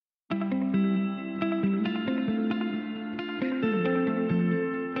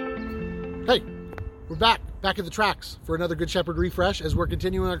back in the tracks for another Good Shepherd Refresh as we're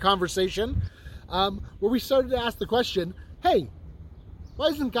continuing our conversation where we started to ask the question, hey, why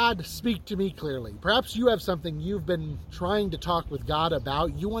doesn't God speak to me clearly? Perhaps you have something you've been trying to talk with God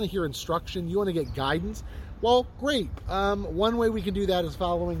about. You want to hear instruction. You want to get guidance. Well, great. One way we can do that is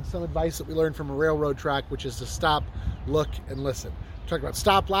following some advice that we learned from a railroad track, which is to stop, look, and listen. We talked about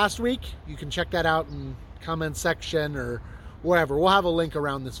stop last week. You can check that out in the comment section or wherever. We'll have a link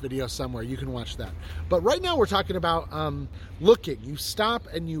around this video somewhere. You can watch that. But right now we're talking about looking. You stop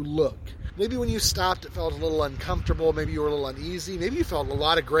and you look. Maybe when you stopped, it felt a little uncomfortable. Maybe you were a little uneasy. Maybe you felt a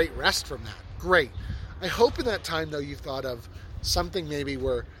lot of great rest from that. Great. I hope in that time, though, you thought of something maybe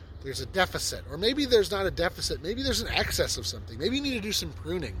where there's a deficit. Or maybe there's not a deficit. Maybe there's an excess of something. Maybe you need to do some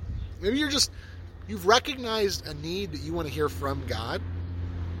pruning. Maybe you've recognized a need that you want to hear from God.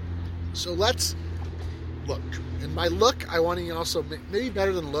 So let's look. And by look, I want to also, maybe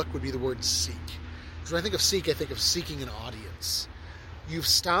better than look would be the word seek. Because when I think of seek, I think of seeking an audience. You've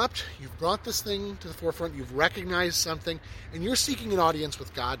stopped, you've brought this thing to the forefront, you've recognized something, and you're seeking an audience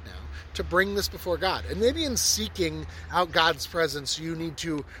with God now to bring this before God. And maybe in seeking out God's presence, you need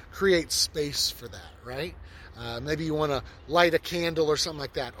to create space for that, right? Maybe you want to light a candle or something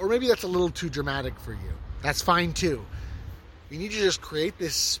like that. Or maybe that's a little too dramatic for you. That's fine too. You need to just create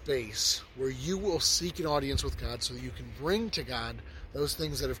this space where you will seek an audience with God so that you can bring to God those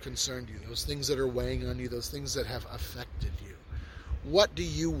things that have concerned you, those things that are weighing on you, those things that have affected you. What do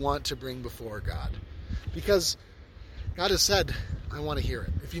you want to bring before God? Because God has said, I want to hear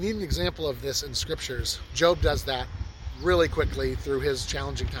it. If you need an example of this in scriptures, Job does that really quickly through his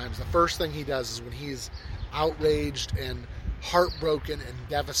challenging times. The first thing he does is when he's outraged and heartbroken and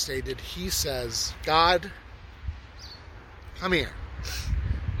devastated, he says, God, come here.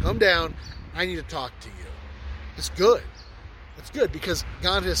 Come down. I need to talk to you. It's good. It's good because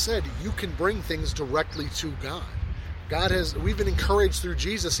God has said you can bring things directly to God. We've been encouraged through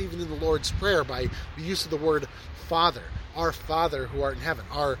Jesus, even in the Lord's Prayer, by the use of the word Father. Our Father who art in heaven.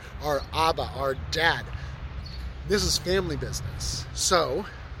 Our Abba, our Dad. This is family business. So,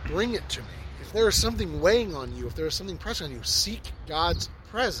 bring it to me. If there is something weighing on you, if there is something pressing on you, seek God's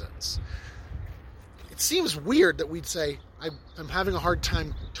presence. It seems weird that we'd say, I'm having a hard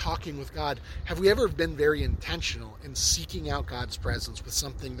time talking with God. Have we ever been very intentional in seeking out God's presence with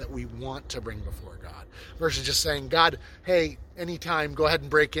something that we want to bring before God? Versus just saying, God, hey, anytime, go ahead and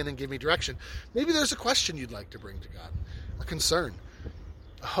break in and give me direction. Maybe there's a question you'd like to bring to God. A concern.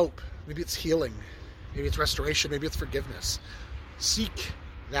 A hope. Maybe it's healing. Maybe it's restoration. Maybe it's forgiveness. Seek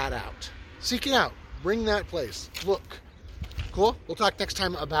that out. Seek it out. Bring that place. Look. Cool? We'll talk next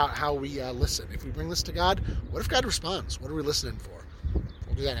time about how we listen. If we bring this to God, what if God responds? What are we listening for?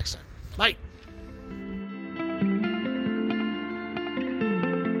 We'll do that next time. Bye.